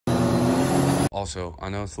Also, I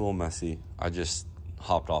know it's a little messy. I just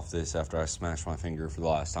hopped off this after I smashed my finger for the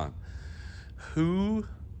last time. Who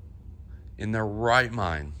in their right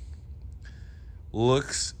mind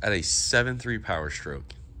looks at a 7.3 power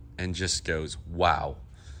stroke and just goes, wow,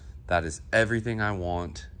 that is everything I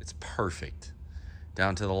want. It's perfect.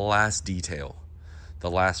 Down to the last detail, the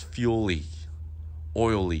last fuel leak,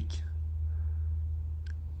 oil leak,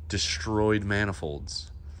 destroyed manifolds,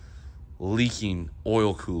 leaking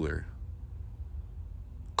oil cooler,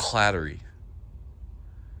 clattery,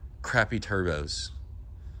 crappy turbos,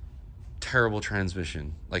 terrible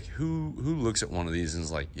transmission. Like, who looks at one of these and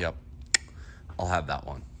is like, yep, I'll have that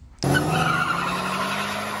one.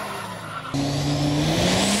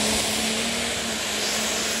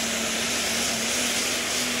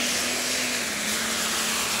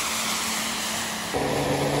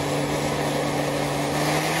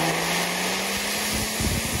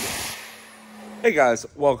 Hey guys,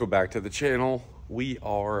 welcome back to the channel. We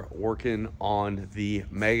are working on the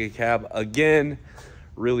Mega Cab again.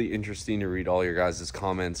 Really interesting to read all your guys'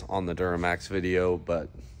 comments on the Duramax video, but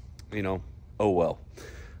you know, oh well.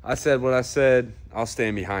 I said what I said, I'll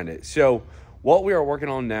stand behind it. So what we are working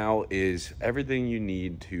on now is everything you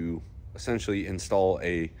need to essentially install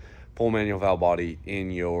a full manual valve body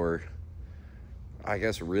in your, I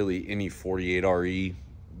guess really any 48RE.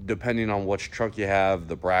 Depending on which truck you have,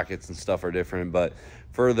 the brackets and stuff are different, but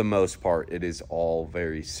for the most part, it is all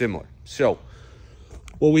very similar. So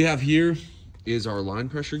what we have here is our line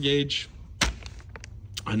pressure gauge.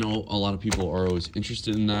 I know a lot of people are always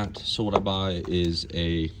interested in that. So what I buy is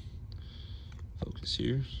a, focus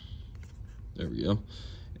here, there we go,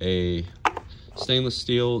 a stainless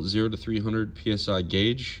steel 0 to 300 PSI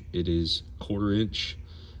gauge. It is 1/4 inch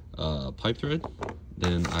pipe thread.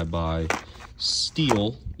 Then I buy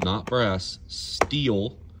steel, not brass,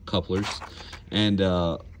 steel couplers. And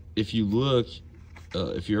if you look,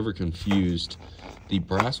 if you're ever confused, the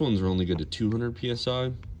brass ones are only good to 200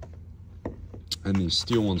 PSI. And these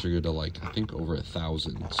steel ones are good to, like, I think over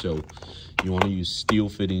 1,000. So you want to use steel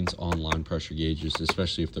fittings on line pressure gauges,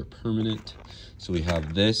 especially if they're permanent. So we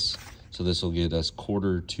have this. So this will get us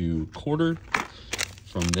 1/4 to 1/4.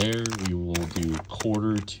 From there, we will do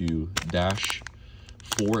 1/4 to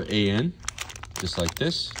 -4 AN, just like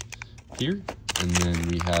this here. And then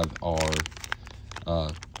we have our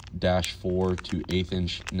 -4 to 1/8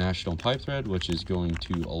 inch national pipe thread, which is going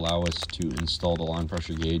to allow us to install the line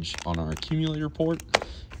pressure gauge on our accumulator port.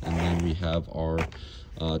 And then we have our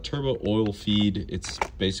turbo oil feed. It's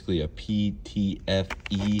basically a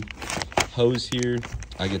PTFE hose here.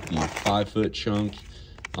 I get the 5-foot chunk.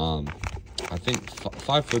 I think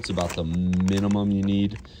 5 foot's about the minimum you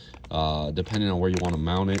need, depending on where you want to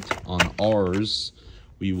mount it. On ours,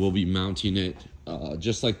 we will be mounting it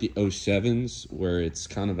just like the 07s, where it's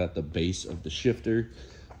kind of at the base of the shifter.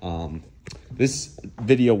 This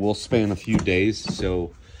video will span a few days,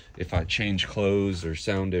 so if I change clothes or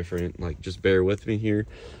sound different, like, just bear with me here.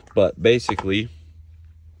 But basically,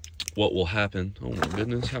 what will happen, oh my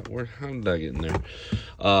goodness, how did I get in there?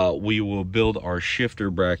 We will build our shifter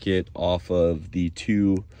bracket off of the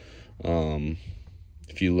two,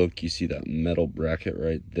 if you look, you see that metal bracket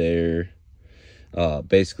right there.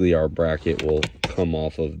 Basically our bracket will come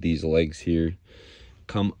off of these legs here,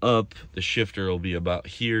 come up, the shifter will be about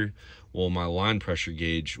here. Well, my line pressure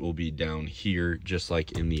gauge will be down here, just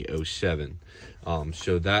like in the 07.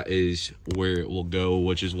 So that is where it will go,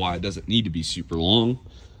 which is why it doesn't need to be super long.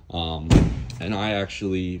 And I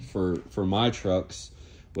actually, for my trucks,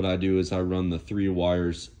 what I do is I run the 3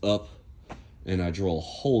 wires up and I drill a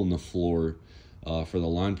hole in the floor for the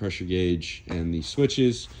line pressure gauge and the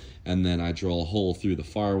switches, and then I drill a hole through the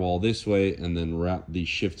firewall this way and then wrap the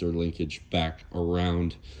shifter linkage back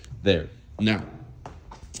around there. Now,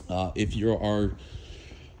 if you are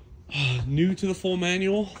new to the full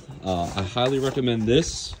manual, I highly recommend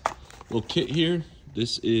this little kit here.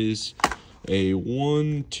 This is a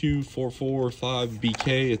 1, 2, 4, 4, 5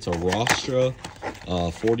 BK. It's a Rostra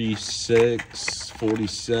 46,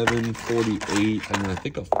 47, 48, and I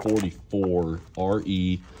think a 44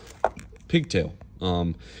 RE pigtail.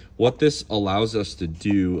 What this allows us to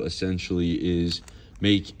do essentially is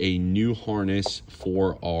make a new harness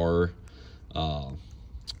for our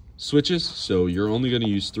switches. So you're only going to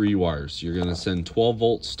use 3 wires. You're going to send 12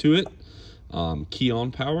 volts to it, key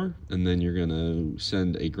on power, and then you're going to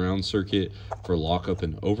send a ground circuit for lockup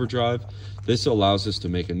and overdrive. This allows us to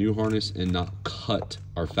make a new harness and not cut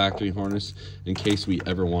our factory harness in case we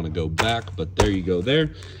ever want to go back. But there you go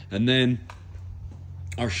there. And then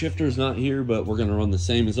our shifter is not here, but we're going to run the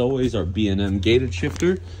same as always, our B&M gated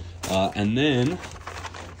shifter. And then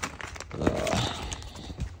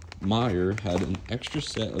Meyer had an extra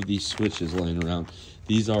set of these switches laying around.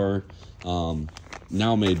 These are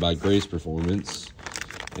now made by Gray's Performance,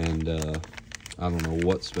 and I don't know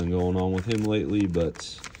what's been going on with him lately,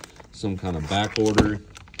 but some kind of back order.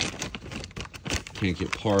 Can't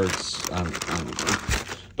get parts. I don't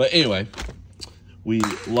know. But anyway, we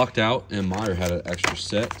lucked out and Meyer had an extra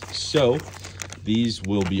set. So these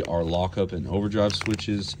will be our lockup and overdrive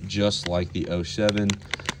switches, just like the 07.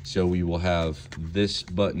 So we will have this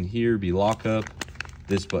button here be lockup,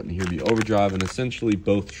 this button here be overdrive, and essentially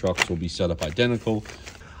both trucks will be set up identical.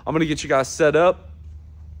 I'm gonna get you guys set up.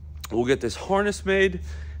 We'll get this harness made,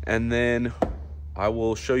 and then I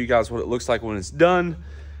will show you guys what it looks like when it's done.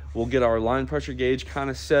 We'll get our line pressure gauge kind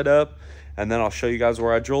of set up, and then I'll show you guys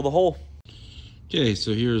where I drill the hole. Okay,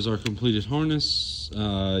 so here's our completed harness.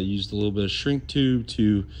 Used a little bit of shrink tube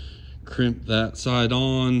to crimp that side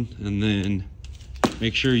on, and then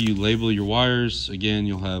make sure you label your wires. Again,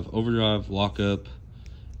 you'll have overdrive, lockup,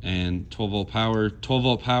 and 12-volt power.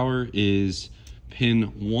 12-volt power is pin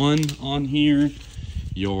 1 on here.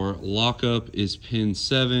 Your lockup is pin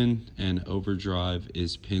 7, and overdrive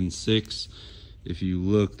is pin 6. If you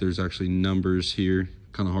look, there's actually numbers here,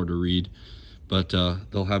 kind of hard to read, but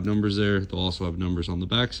they'll have numbers there. They'll also have numbers on the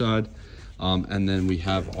back side. And then we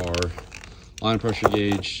have our line pressure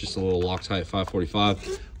gauge, just a little Loctite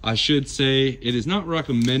 545. I should say it is not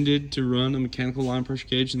recommended to run a mechanical line pressure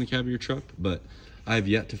gauge in the cab of your truck, but I have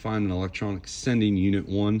yet to find an electronic sending unit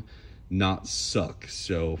one not suck.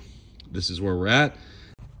 So this is where we're at.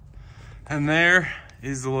 And there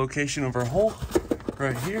is the location of our hole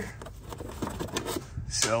right here.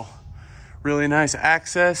 So really nice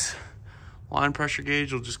access. Line pressure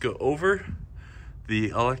gauge will just go over. The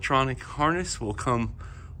electronic harness will come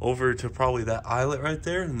over to probably that eyelet right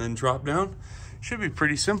there and then drop down. Should be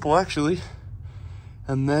pretty simple actually.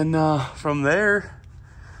 And then from there,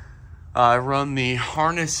 I run the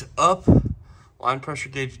harness up, line pressure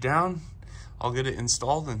gauge down. I'll get it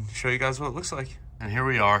installed and show you guys what it looks like. And here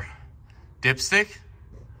we are. Dipstick,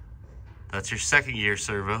 that's your second gear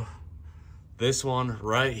servo. This one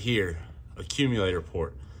right here, accumulator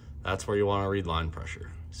port, that's where you want to read line pressure.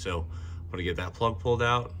 So I'm gonna get that plug pulled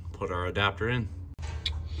out, put our adapter in.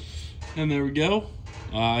 And there we go.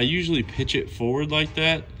 I usually pitch it forward like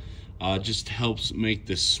that. Just helps make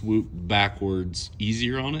the swoop backwards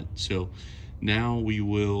easier on it. So now we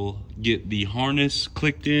will get the harness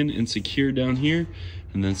clicked in and secured down here,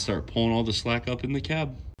 and then start pulling all the slack up in the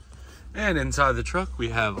cab. And inside the truck, we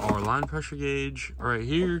have our line pressure gauge right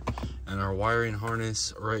here and our wiring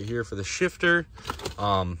harness right here for the shifter.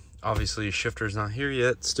 Obviously, shifter's not here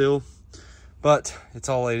yet still, but it's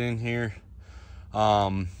all laid in here.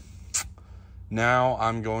 Now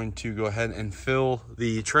I'm going to go ahead and fill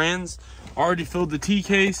the trans. Already filled the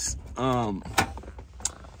T-case.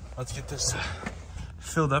 Let's get this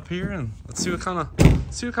filled up here and let's see what kind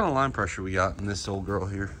of line pressure we got in this old girl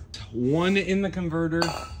here. 1 in the converter.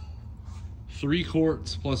 3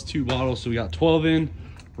 quarts plus 2 bottles, so we got 12 in.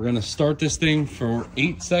 We're gonna start this thing for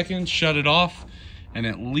 8 seconds, shut it off, and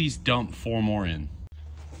at least dump 4 more in.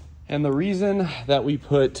 And the reason that we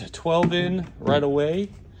put 12 in right away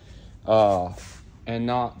and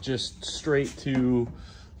not just straight to,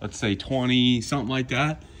 let's say 20, something like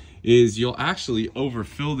that, is you'll actually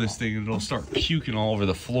overfill this thing and it'll start puking all over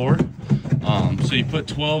the floor. So you put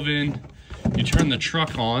 12 in, you turn the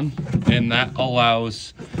truck on, and that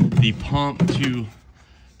allows the pump to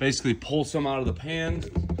basically pull some out of the pan,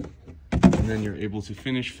 and then you're able to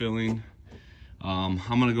finish filling. I'm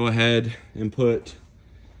gonna go ahead and put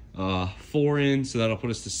 4 in, so that'll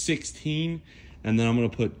put us to 16, and then I'm gonna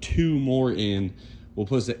put 2 more in. We'll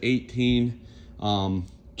put us at 18.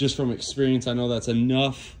 Just from experience, I know that's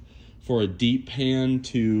enough for a deep pan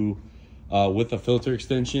to, with a filter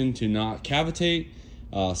extension, to not cavitate.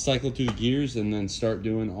 Cycle through the gears and then start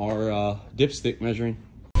doing our dipstick measuring.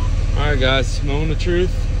 All right, guys, moment of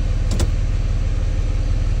truth.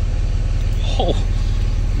 Oh,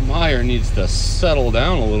 Meyer needs to settle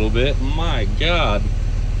down a little bit. My God.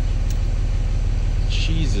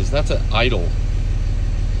 Jesus, that's an idle.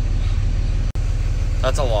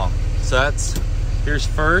 That's a long. So here's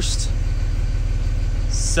first,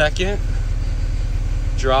 second,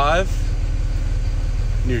 drive,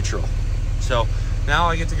 neutral. So now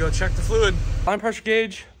I get to go check the fluid. Line pressure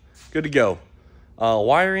gauge, good to go.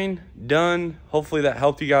 Wiring, done. Hopefully that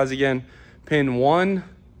helped you guys again. Pin 1,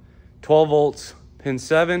 12 volts. Pin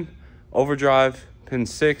 7, overdrive. Pin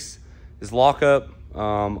 6 is lockup.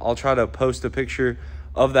 I'll try to post a picture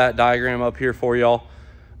of that diagram up here for y'all.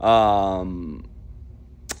 And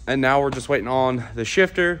now we're just waiting on the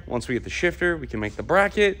shifter. Once we get the shifter, we can make the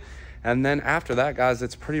bracket. And then after that, guys,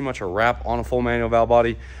 it's pretty much a wrap on a full manual valve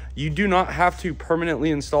body. You do not have to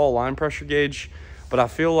permanently install a line pressure gauge, but I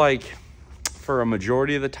feel like for a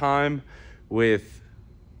majority of the time with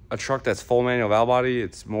a truck that's full manual valve body,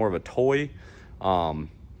 it's more of a toy.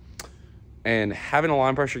 And having a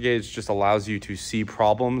line pressure gauge just allows you to see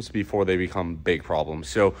problems before they become big problems.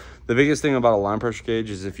 So the biggest thing about a line pressure gauge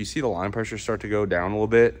is if you see the line pressure start to go down a little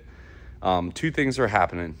bit, two things are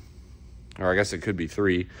happening, or I guess it could be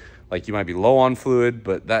three. Like you might be low on fluid,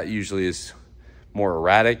 but that usually is more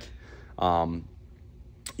erratic.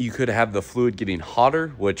 You could have the fluid getting hotter,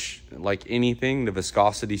 which, like anything, the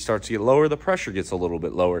viscosity starts to get lower, the pressure gets a little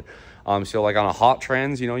bit lower. So like on a hot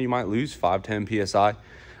trans, you know, you might lose 5-10 psi.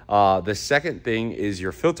 The second thing is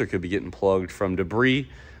your filter could be getting plugged from debris,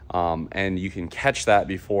 and you can catch that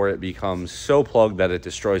before it becomes so plugged that it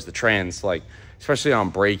destroys the trans, like especially on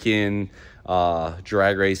break-in,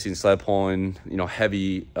 drag racing, sled pulling, you know,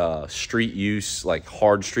 heavy street use, like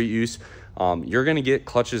hard street use. You're going to get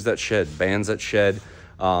clutches that shed, bands that shed,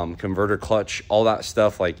 converter clutch, all that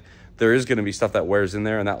stuff. Like there is going to be stuff that wears in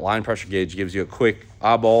there, and that line pressure gauge gives you a quick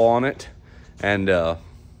eyeball on it, and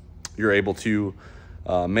you're able to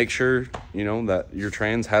make sure, you know, that your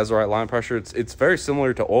trans has the right line pressure. It's very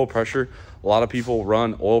similar to oil pressure. A lot of people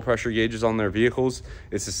run oil pressure gauges on their vehicles.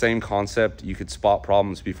 It's the same concept. You could spot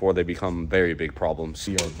problems before they become very big problems.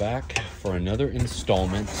 We are back for another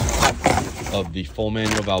installment of the full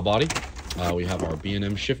manual valve body. We have our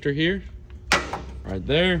B&M shifter here, right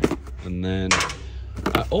there. And then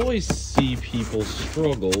I always see people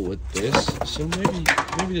struggle with this, so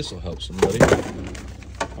maybe this will help somebody.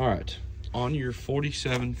 All right, on your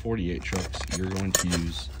 47, 48 trucks, you're going to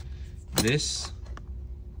use this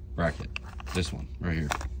bracket, this one right here.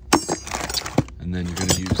 And then you're going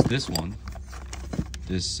to use this one,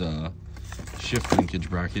 this shift linkage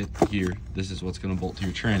bracket here. This is what's going to bolt to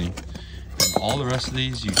your tranny. And all the rest of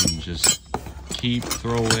these you can just keep,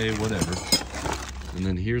 throw away, whatever. And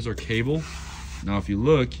then here's our cable. Now if you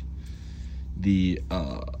look, the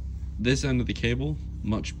this end of the cable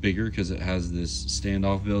much bigger because it has this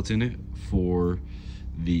standoff built in it for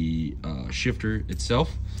the shifter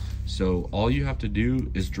itself. So all you have to do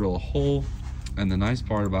is drill a hole, and the nice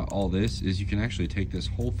part about all this is you can actually take this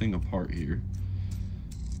whole thing apart here,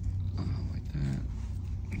 like that.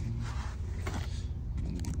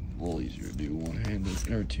 A little easier to do one-handed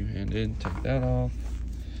or two-handed. Take that off,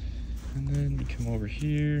 and then you come over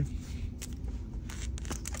here,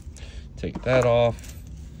 take that off,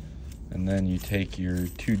 and then you take your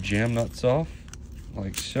two jam nuts off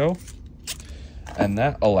like so. And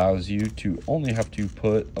that allows you to only have to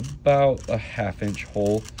put about a 1/2 inch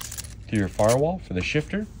hole through your firewall for the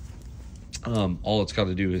shifter. All it's got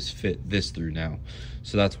to do is fit this through now.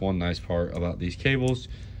 So that's one nice part about these cables.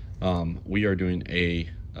 We are doing a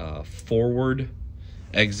forward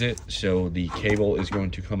exit, so the cable is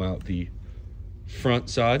going to come out the front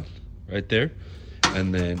side right there,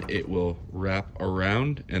 and then it will wrap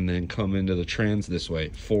around and then come into the trans this way,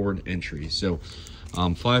 forward entry. So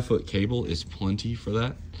 5-foot cable is plenty for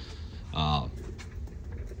that.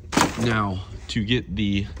 Now, to get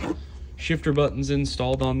the shifter buttons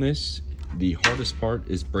installed on this, the hardest part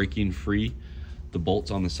is breaking free the bolts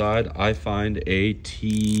on the side. I find a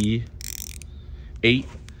T8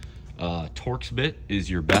 Torx bit is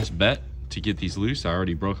your best bet to get these loose. I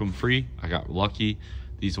already broke them free. I got lucky.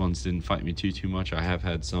 These ones didn't fight me too much. I have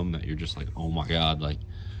had some that you're just like, oh my God, like,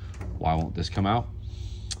 why won't this come out?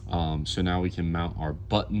 So now we can mount our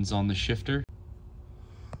buttons on the shifter.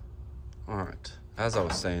 All right, as I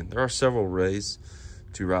was saying, there are several ways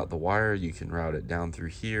to route the wire. You can route it down through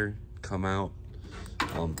here, come out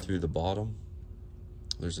through the bottom.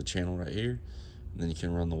 There's a channel right here, and then you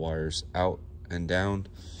can run the wires out and down.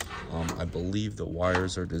 I believe the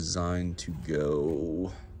wires are designed to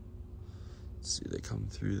go, let's see, they come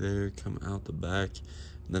through there, come out the back,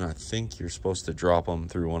 and then I think you're supposed to drop them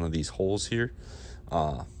through one of these holes here,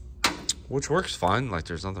 which works fine. Like,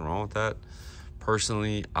 there's nothing wrong with that.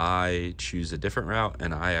 Personally, I choose a different route,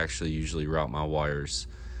 and I actually usually route my wires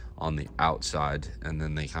on the outside, and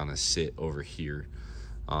then they kind of sit over here.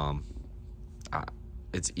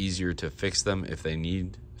 It's easier to fix them if they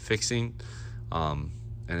need fixing, and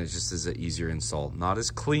it just is an easier install. Not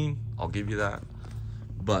as clean, I'll give you that,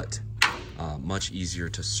 but much easier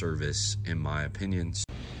to service in my opinion.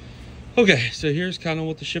 Okay, so here's kind of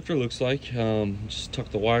what the shifter looks like. Just tuck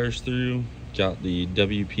the wires through, got the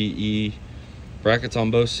WPE brackets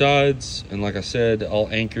on both sides, and like I said, I'll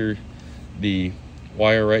anchor the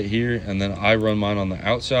wire right here, and then I run mine on the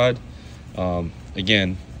outside.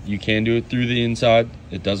 Again, you can do it through the inside.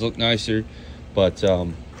 It does look nicer, but I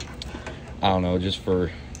don't know, just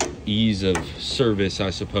for ease of service, I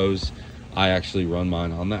suppose, I actually run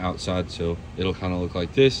mine on the outside, so it'll kind of look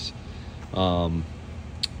like this. And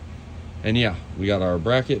yeah, we got our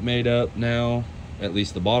bracket made up now, at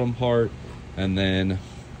least the bottom part. And then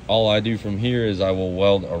all I do from here is I will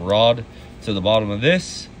weld a rod to the bottom of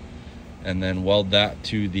this and then weld that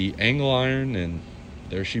to the angle iron, and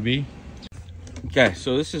there she be. Okay,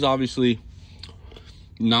 so this is obviously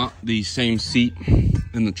not the same seat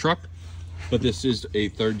in the truck, but this is a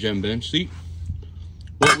 3rd gen bench seat.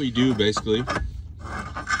 What we do basically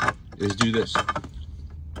is do this.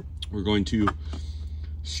 We're going to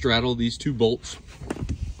straddle these 2 bolts,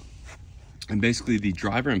 and basically the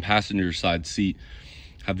driver and passenger side seat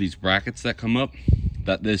have these brackets that come up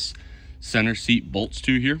that this center seat bolts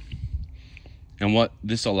to here. And what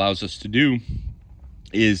this allows us to do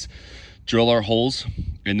is drill our holes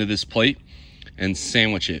into this plate and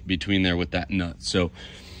sandwich it between there with that nut. So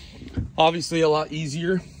obviously a lot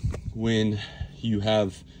easier when you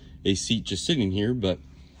have a seat just sitting here, but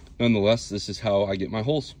nonetheless, this is how I get my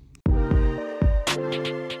holes.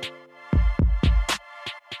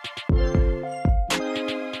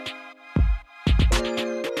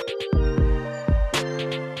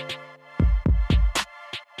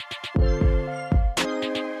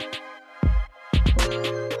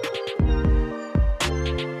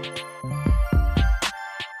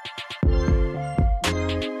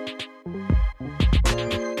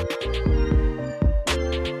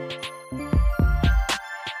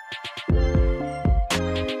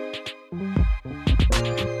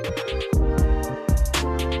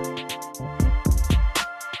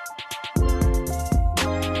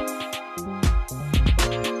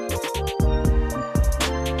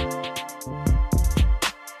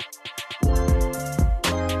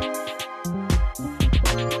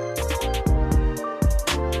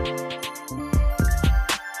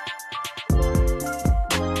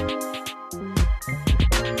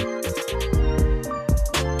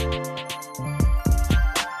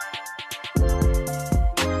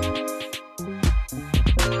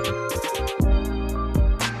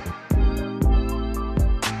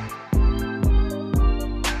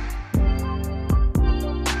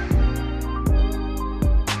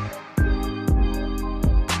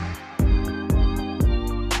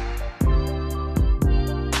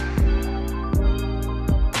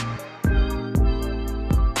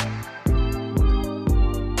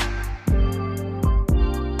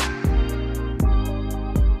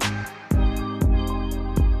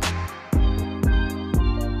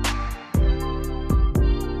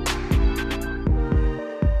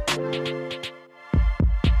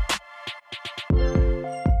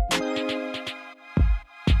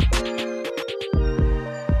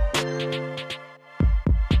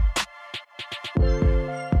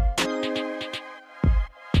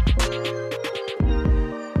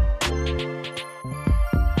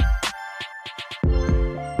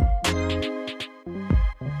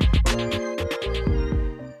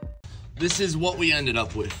 This is what we ended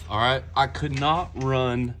up with. All right, I could not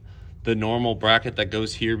run the normal bracket that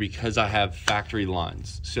goes here because I have factory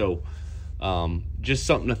lines. So just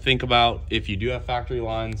something to think about. If you do have factory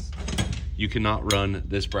lines, you cannot run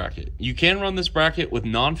this bracket. You can run this bracket with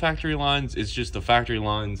non-factory lines. It's just the factory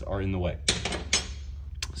lines are in the way.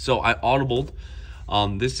 So I audibled.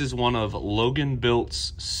 This is one of Logan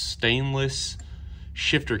Built's stainless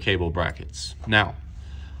shifter cable brackets. Now,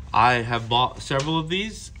 I have bought several of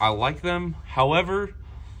these. I like them. However,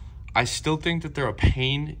 I still think that they're a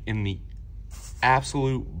pain in the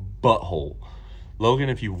absolute butthole. Logan,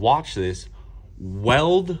 if you watch this,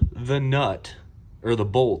 weld the nut or the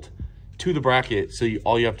bolt to the bracket, so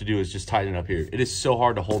all you have to do is just tighten it up here. It is so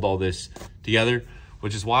hard to hold all this together,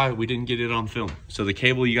 which is why we didn't get it on film. So the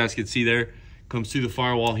cable you guys can see there comes through the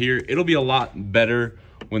firewall here. It'll be a lot better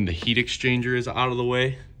when the heat exchanger is out of the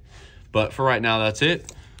way. But for right now, that's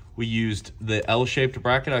it. We used the L-shaped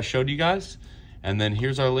bracket I showed you guys. And then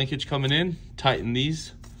here's our linkage coming in. Tighten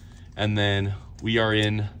these. And then we are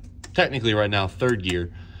in, technically right now, 3rd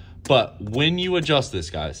gear. But when you adjust this,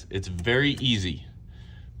 guys, it's very easy.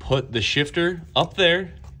 Put the shifter up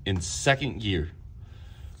there in 2nd gear.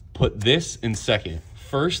 Put this in 2nd.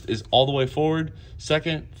 1st is all the way forward.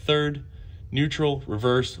 2nd, 3rd, neutral,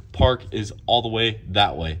 reverse, park is all the way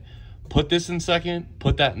that way. Put this in 2nd,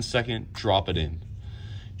 put that in 2nd, drop it in.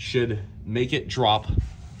 Should make it drop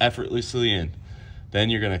effortlessly in. Then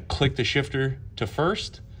you're gonna click the shifter to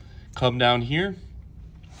 1st, come down here.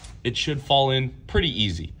 It should fall in pretty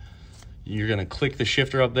easy. You're gonna click the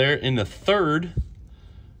shifter up there. In the 3rd,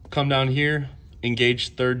 come down here,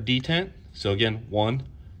 engage 3rd detent. So again, 1,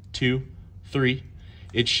 2, 3.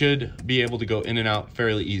 It should be able to go in and out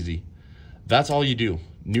fairly easy. That's all you do.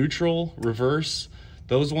 Neutral, reverse,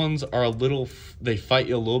 those ones are a little, they fight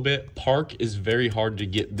you a little bit. Park is very hard to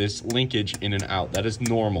get this linkage in and out. That is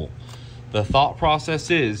normal. The thought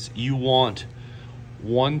process is you want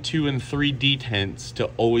 1, 2, and 3 detents to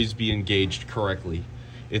always be engaged correctly.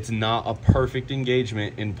 It's not a perfect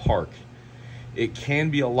engagement in park. It can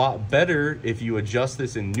be a lot better if you adjust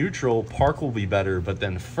this in neutral. Park will be better, but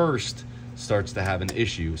then first starts to have an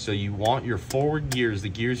issue. So you want your forward gears, the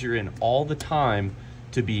gears you're in all the time,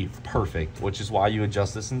 to be perfect, which is why you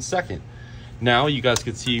adjust this in second. Now you guys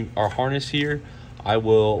can see our harness here. I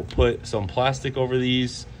will put some plastic over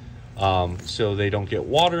these so they don't get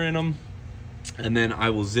water in them. And then I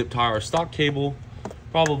will zip tie our stock cable,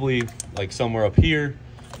 probably like somewhere up here,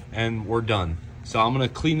 and we're done. So I'm gonna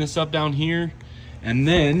clean this up down here, and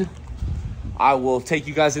then I will take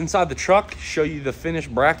you guys inside the truck, show you the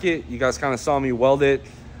finished bracket. You guys kind of saw me weld it.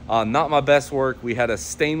 Not my best work. We had a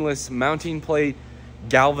stainless mounting plate,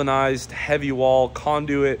 galvanized heavy wall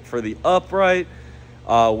conduit for the upright,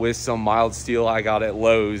 with some mild steel I got at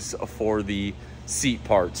Lowe's for the seat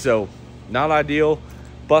part. So not ideal.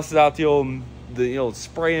 Busted out the old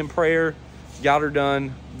spray and prayer, got her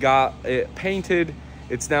done, got it painted.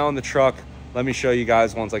 It's now in the truck. Let me show you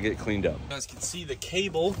guys once I get cleaned up. You guys can see the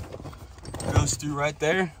cable goes through right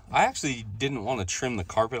there. I actually didn't want to trim the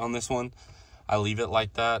carpet on this one. I leave it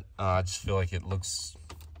like that. I just feel like it looks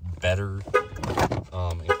better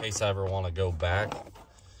in case I ever want to go back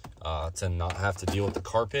to not have to deal with the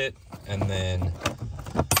carpet. And then,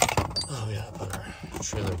 oh yeah, put our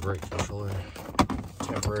trailer brake controller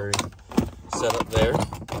temporary setup there.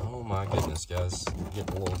 Oh my goodness, guys,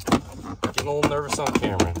 getting a little nervous on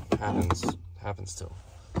camera. Happens still.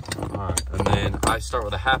 All right, and then I start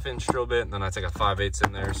with a 1/2-inch drill bit, and then I take a 5/8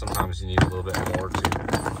 in there. Sometimes you need a little bit more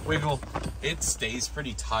to wiggle. It stays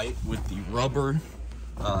pretty tight with the rubber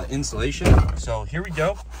insulation. So here we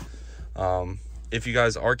go. If you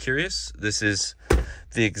guys are curious, this is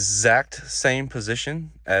the exact same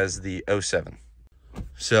position as the 07.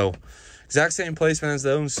 So exact same placement as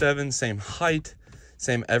the 07, same height,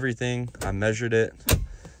 same everything. I measured it.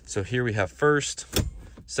 So here we have first,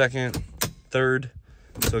 second, third.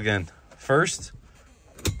 So again, first,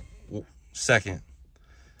 second,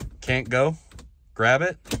 can't go, grab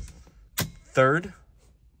it, third,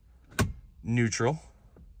 neutral,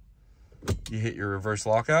 you hit your reverse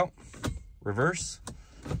lockout, reverse,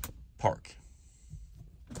 park.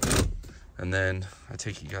 And then I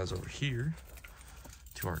take you guys over here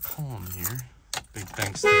to our column here. Big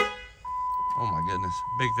thanks to, oh my goodness,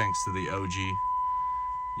 big thanks to the OG.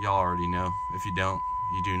 Y'all already know. If you don't,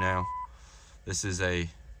 you do now. This is a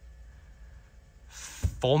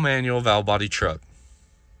full manual valve body truck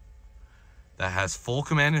that has full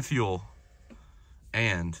command and fuel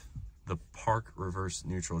and the park reverse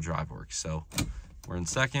neutral drive works. So we're in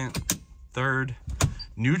second, third.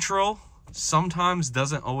 Neutral sometimes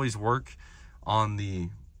doesn't always work on the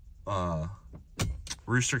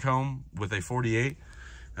rooster comb with a 48.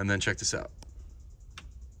 And then check this out.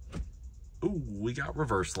 Ooh, we got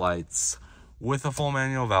reverse lights with a full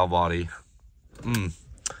manual valve body. I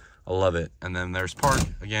love it. And then there's park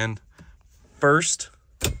again. First,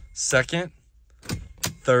 second,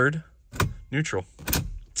 third, neutral.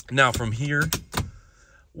 Now from here,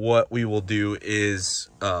 what we will do is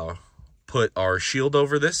put our shield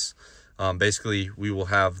over this. Basically, we will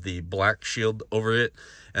have the black shield over it,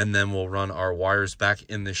 and then we'll run our wires back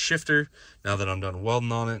in the shifter now that I'm done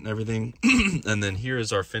welding on it and everything. And then here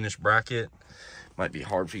is our finished bracket. Might be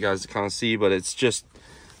hard for you guys to kind of see, but it's just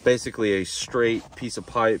basically a straight piece of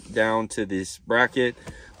pipe down to this bracket.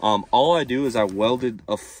 All I do is I welded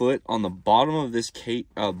a foot on the bottom of this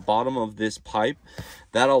pipe.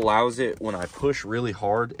 That allows it, when I push really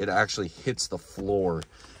hard, it actually hits the floor.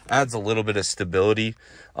 Adds a little bit of stability.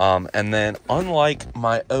 And then unlike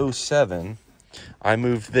my 07, I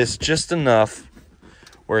moved this just enough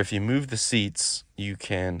where if you move the seats, you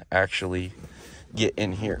can actually get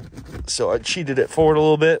in here. So I cheated it forward a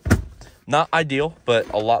little bit. Not ideal, but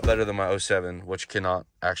a lot better than my 07, which cannot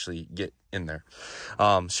actually get in there.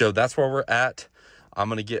 So that's where we're at. I'm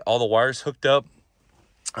going to get all the wires hooked up.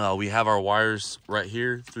 We have our wires right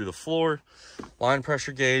here through the floor, line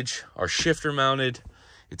pressure gauge, our shifter mounted.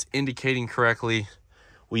 It's indicating correctly.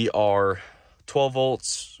 We are 12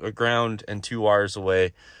 volts of ground and 2 wires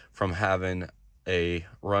away from having a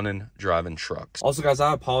running driving truck. Also guys,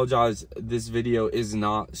 I apologize, this video is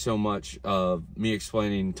not so much of me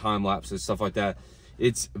explaining time lapses, stuff like that.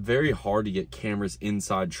 It's very hard to get cameras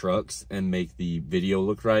inside trucks and make the video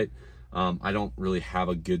look right. I don't really have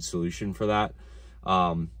a good solution for that.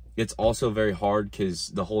 It's also very hard because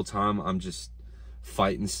the whole time I'm just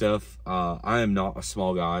fight and stuff. I am not a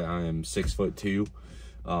small guy. I am 6'2".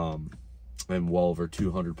 I'm well over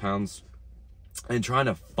 200 pounds. And trying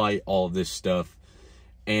to fight all of this stuff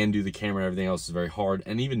and do the camera and everything else is very hard.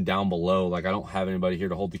 And even down below, like, I don't have anybody here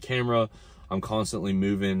to hold the camera. I'm constantly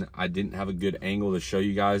moving. I didn't have a good angle to show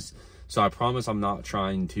you guys. So I promise I'm not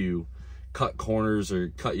trying to cut corners or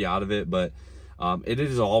cut you out of it, but it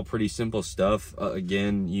is all pretty simple stuff.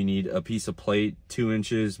 Again, you need a piece of plate 2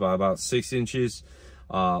 inches by about 6 inches.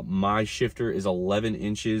 My shifter is 11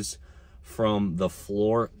 inches from the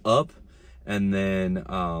floor up, and then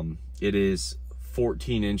it is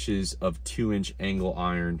 14 inches of 2-inch angle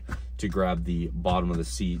iron to grab the bottom of the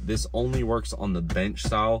seat. This only works on the bench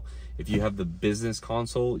style. If you have the business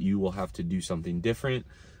console, you will have to do something different.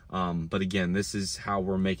 But again, this is how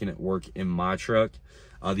we're making it work in my truck.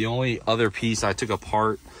 The only other piece I took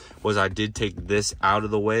apart was I did take this out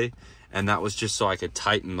of the way, and that was just so I could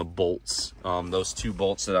tighten the bolts. Those 2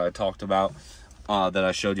 bolts that I talked about, that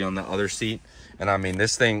I showed you on the other seat. And I mean,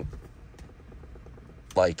 this thing,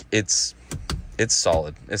 like, it's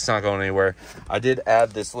solid. It's not going anywhere. I did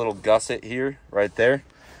add this little gusset here, right there.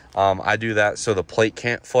 I do that so the plate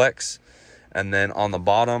can't flex. And then on the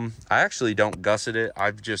bottom, I actually don't gusset it.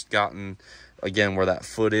 I've just gotten, again, where that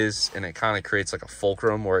foot is, and it kind of creates like a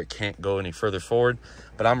fulcrum where it can't go any further forward.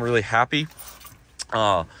 But I'm really happy.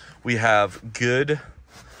 We have good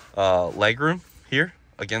leg room here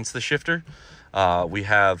against the shifter. We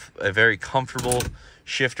have a very comfortable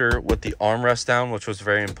shifter with the armrest down, which was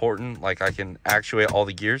very important. Like, I can actuate all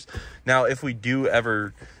the gears. Now, if we do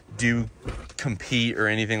ever compete or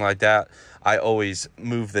anything like that, I always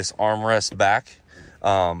move this armrest back,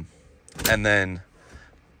 and then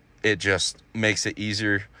it just makes it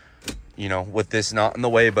easier, you know, with this not in the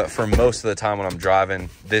way. But for most of the time when I'm driving,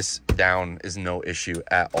 this down is no issue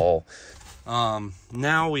at all.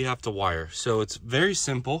 Now we have to wire. So it's very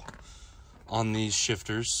simple on these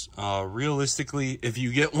shifters. Realistically, if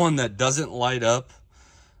you get one that doesn't light up,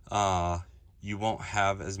 you won't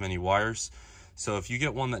have as many wires. So if you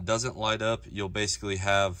get one that doesn't light up, you'll basically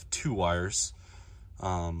have 2 wires,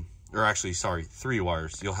 or actually, sorry, 3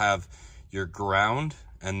 wires. You'll have your ground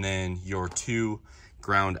and then your 2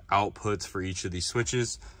 ground outputs for each of these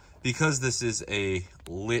switches. Because this is a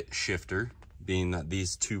lit shifter, being that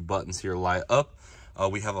these 2 buttons here light up,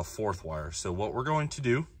 we have a 4th wire. So what we're going to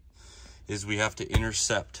do is we have to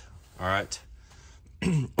intercept. All right.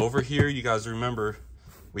 Over here, you guys remember,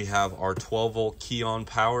 we have our 12-volt key on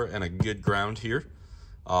power and a good ground here.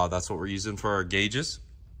 That's what we're using for our gauges.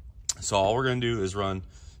 So all we're going to do is run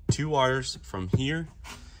 2 wires from here,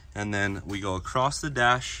 and then we go across the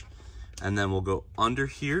dash, and then we'll go under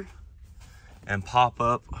here and pop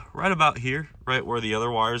up right about here, right where the other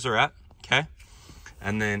wires are at, okay?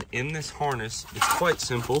 And then in this harness, it's quite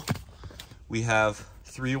simple. We have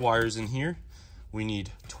 3 wires in here. We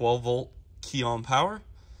need 12-volt key on power,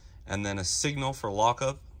 and then a signal for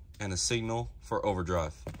lockup and a signal for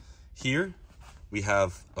overdrive. Here we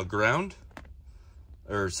have a ground,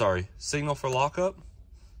 or sorry, signal for lockup,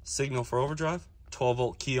 signal for overdrive,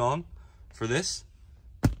 12-volt key on for this,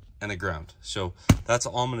 and a ground. So that's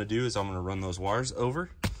all I'm gonna do, is I'm gonna run those wires over,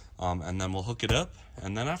 and then we'll hook it up.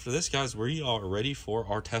 And then after this, guys, we are ready for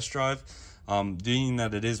our test drive. Being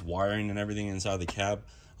that it is wiring and everything inside the cab,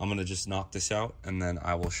 I'm gonna just knock this out, and then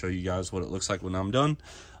I will show you guys what it looks like when I'm done.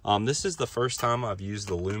 This is the first time I've used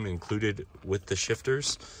the loom included with the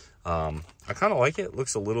shifters. I kind of like it. It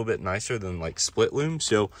looks a little bit nicer than like split loom.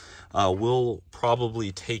 So we'll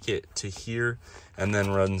probably take it to here and then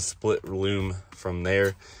run split loom from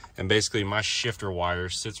there. And basically my shifter wire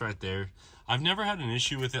sits right there. I've never had an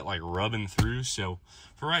issue with it like rubbing through. So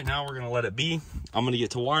for right now, we're gonna let it be. I'm gonna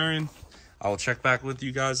get to wiring. I will check back with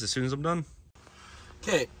you guys as soon as I'm done.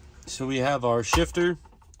 Okay, so we have our shifter.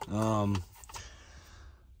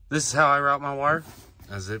 This is how I route my wire.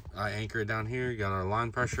 I anchor it down here. You got our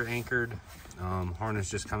line pressure anchored. Harness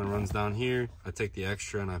just kind of runs down here. I take the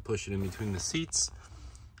extra and I push it in between the seats.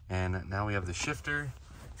 And now we have the shifter.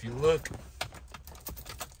 If you look,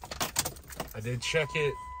 I did check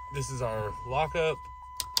it. This is our lockup,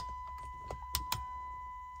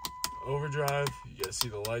 overdrive. You guys see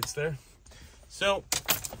the lights there. So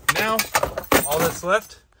now all that's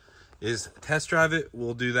left is test drive it.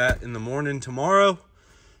 We'll do that in the morning tomorrow.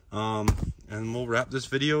 And we'll wrap this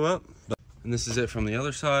video up. And this is it from the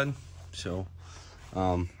other side. So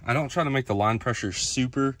I don't try to make the line pressure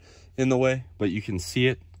super in the way, but you can see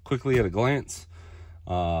it quickly at a glance.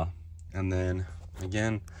 And then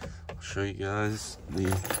again, I'll show you guys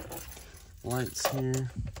the lights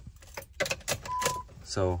here.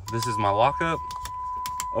 So this is my lockup,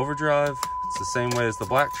 overdrive. It's the same way as the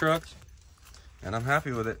black truck. and I'm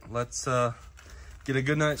happy with it. Let's get a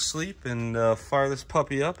good night's sleep and fire this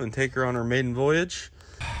puppy up and take her on her maiden voyage.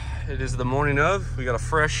 It is the morning of. We got a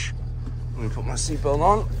fresh, let me put my seatbelt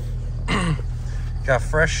on. Got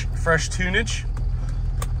fresh tunage.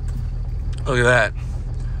 Look at that.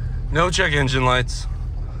 No check engine lights.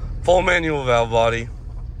 Full manual valve body.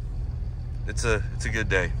 It's a good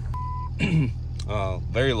day.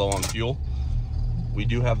 Very low on fuel. We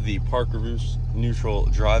do have the park reverse neutral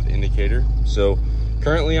drive indicator. So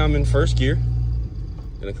currently I'm in first gear.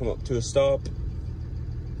 Gonna come up to a stop.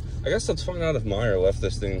 I guess let's find out if Meyer left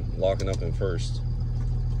this thing locking up in first.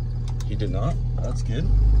 He did not. That's good.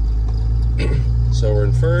 So we're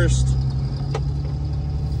in first.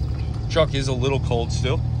 Truck is a little cold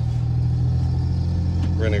still.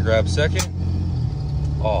 We're gonna grab second.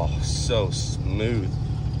 Oh, so smooth.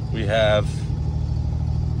 We have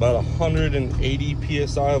about 180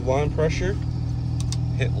 PSI of line pressure.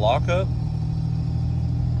 Hit lockup.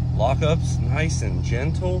 Lockup's nice and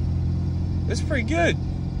gentle. It's pretty good.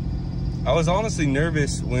 I was honestly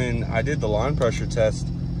nervous when I did the line pressure test.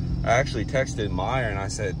 I actually texted Meyer and I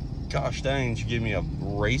said, gosh dang, you give me a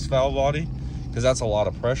race valve body? Because that's a lot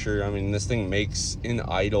of pressure. I mean, this thing makes in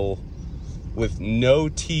idle with no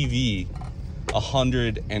TV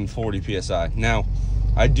 140 PSI. Now,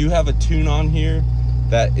 I do have a tune on here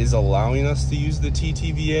that is allowing us to use the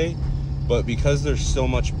TTVA, but because there's so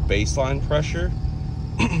much baseline pressure,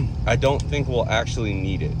 I don't think we'll actually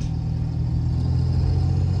need it.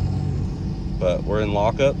 But we're in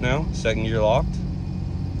lockup now, second gear locked.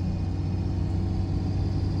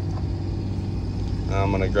 Now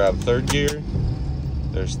I'm gonna grab third gear.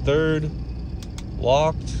 There's third,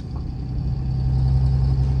 locked.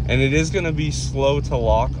 And it is gonna be slow to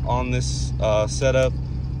lock on this setup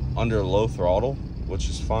under low throttle, which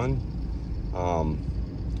is fun.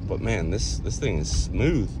 But man, this thing is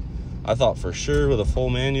smooth. I thought for sure with a full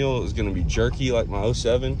manual it was gonna be jerky like my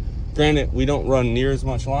 07. Granted, we don't run near as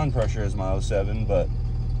much line pressure as my 07, but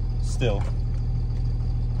still.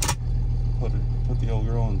 Put the old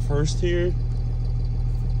girl in first here.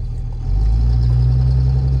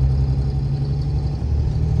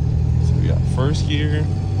 So we got first gear,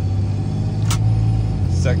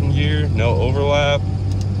 second gear, no overlap,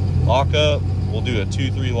 lock up. We'll do a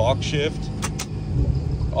 2-3 lock shift.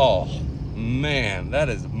 Oh man, that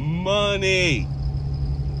is money.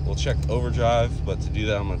 We'll check overdrive, but to do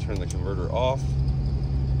that, I'm gonna turn the converter off.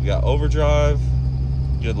 We got overdrive,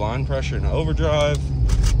 good line pressure in overdrive.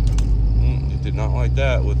 It did not like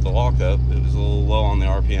that with the lockup. It was a little low on the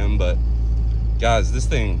RPM, but guys, this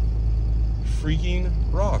thing freaking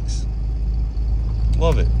rocks.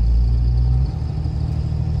 Love it.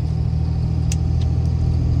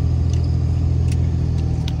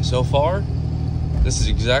 So far, this is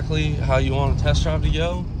exactly how you want a test drive to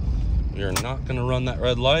go. We are not gonna run that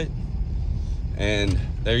red light. And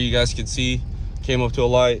there you guys can see, came up to a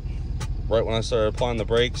light right when I started applying the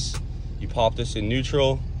brakes. You pop this in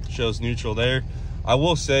neutral, shows neutral there. I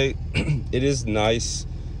will say, it is nice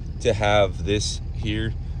to have this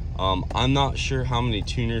here. I'm not sure how many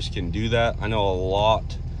tuners can do that. I know a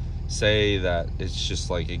lot say that it's just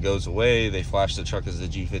like it goes away. They flash the truck as a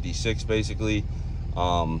G56 basically.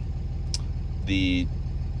 The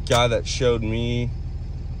guy that showed me,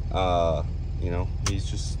 you know, he's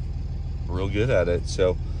just real good at it.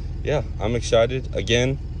 So yeah, I'm excited.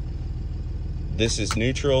 Again, this is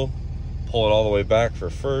neutral. Pull it all the way back for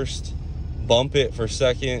first, bump it for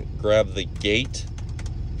second, grab the gate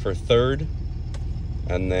for third,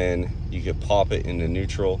 and then you could pop it into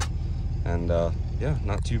neutral. And yeah,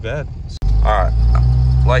 not too bad. All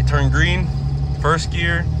right, light turned green, first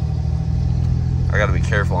gear. I gotta be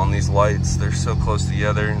careful on these lights. They're so close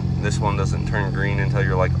together. This one doesn't turn green until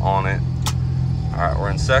you're like on it. All right,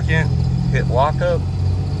 we're in second, hit lockup.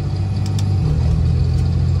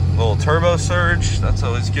 Little turbo surge, that's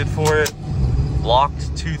always good for it.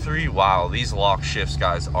 Locked 2-3, wow, these lock shifts,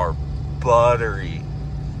 guys, are buttery.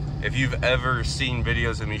 If you've ever seen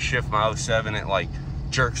videos of me shift my 07, it like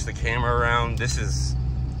jerks the camera around. This is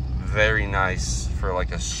very nice for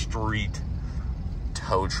like a street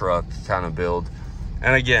tow truck kind of build.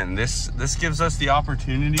 And again, this gives us the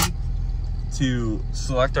opportunity to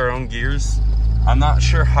select our own gears. I'm not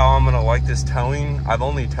sure how I'm gonna like this towing. I've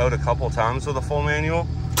only towed a couple times with a full manual.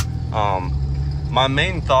 My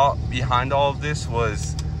main thought behind all of this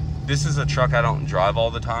was, this is a truck I don't drive all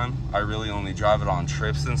the time. I really only drive it on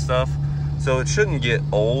trips and stuff, so it shouldn't get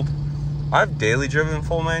old. I've daily driven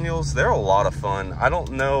full manuals. They're a lot of fun. I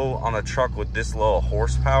don't know on a truck with this low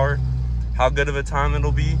horsepower how good of a time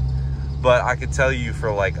it'll be, but I could tell you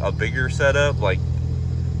for like a bigger setup, like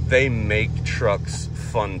they make trucks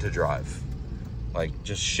fun to drive. like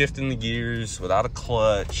just shifting the gears without a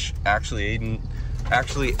clutch, actually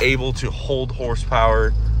able to hold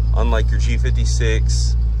horsepower, unlike your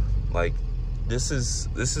G56. Like this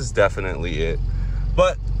is definitely it.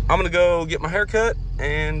 But I'm gonna go get my hair cut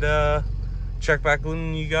and check back with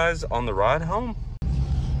you guys on the ride home.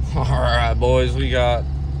 All right, boys, we got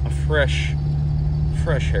a fresh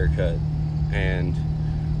haircut and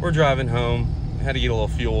we're driving home. Had to get a little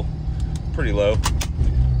fuel, pretty low.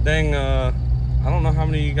 Dang, I don't know how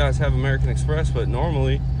many of you guys have American Express, but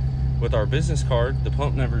normally with our business card, the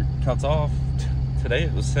pump never cuts off. Today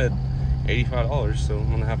it was said $85, so I'm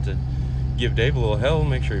gonna have to give Dave a little hell,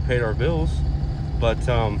 make sure he paid our bills. But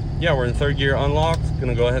yeah, we're in third gear unlocked.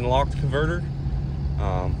 Gonna go ahead and lock the converter.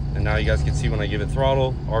 And now you guys can see when I give it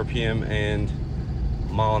throttle, RPM and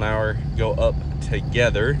mile an hour go up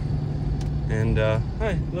together. And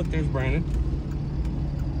hey, look, there's Brandon.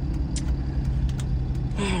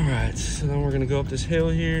 All right, so then we're gonna go up this hill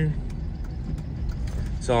here.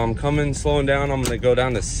 So I'm coming, slowing down. I'm gonna go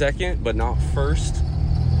down to second, but not first.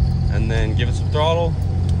 And then give it some throttle.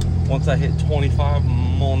 Once I hit 25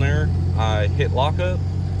 mile an hour, I hit lockup.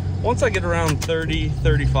 Once I get around 30,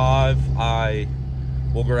 35, I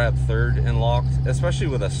will grab third and locked, especially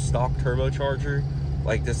with a stock turbocharger.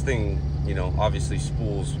 Like this thing, you know, obviously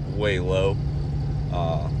spools way low.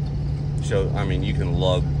 So, I mean, you can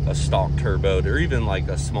lug a stock turbo or even like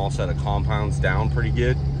a small set of compounds down pretty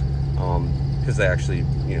good. Because they actually,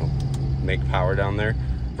 you know, make power down there.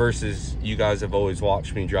 Versus you guys have always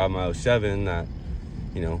watched me drive my 07 that,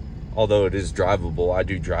 you know, although it is drivable, I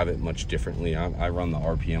do drive it much differently. I run the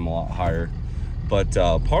RPM a lot higher. But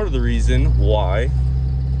part of the reason why,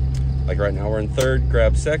 like right now we're in third,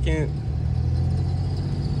 grab second,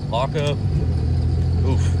 lock up,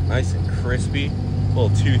 oof, nice and crispy. Little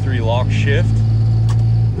 2-3 lock shift.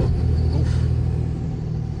 Oof.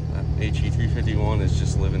 That HE351 is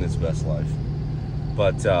just living its best life.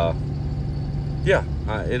 But yeah,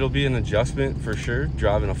 it'll be an adjustment for sure,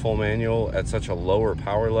 driving a full manual at such a lower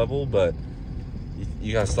power level, but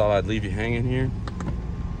you guys thought I'd leave you hanging here?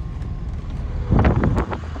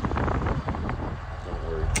 Don't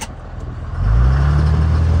worry.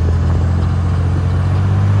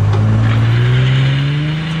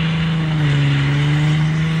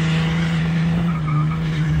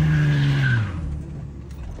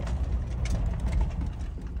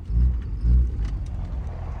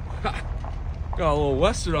 Got a little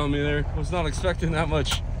western on me there. Was not expecting that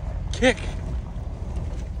much kick.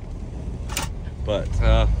 But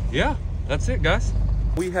yeah, that's it, guys.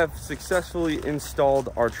 We have successfully installed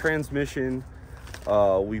our transmission.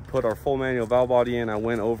 We put our full manual valve body in. I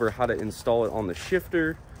went over how to install it on the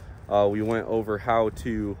shifter. We went over how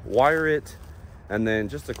to wire it, and then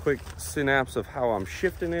just a quick synapse of how I'm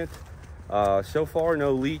shifting it. So far,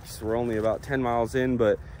 no leaks. We're only about 10 miles in,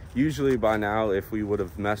 but usually by now, if we would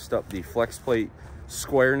have messed up the flex plate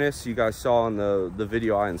squareness, you guys saw in the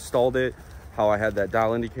video I installed it, how I had that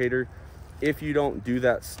dial indicator. If you don't do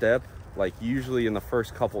that step, like usually in the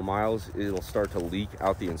first couple miles, it'll start to leak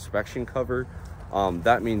out the inspection cover.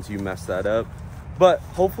 That means you messed that up. But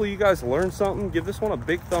hopefully you guys learned something. Give this one a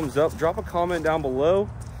big thumbs up. Drop a comment down below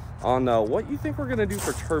on what you think we're gonna do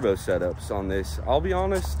for turbo setups on this. I'll be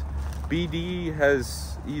honest, BD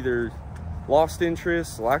has either lost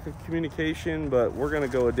interest, lack of communication, but we're gonna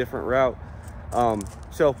go a different route.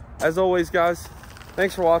 So as always, guys,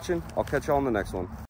 thanks for watching. I'll catch y'all on the next one.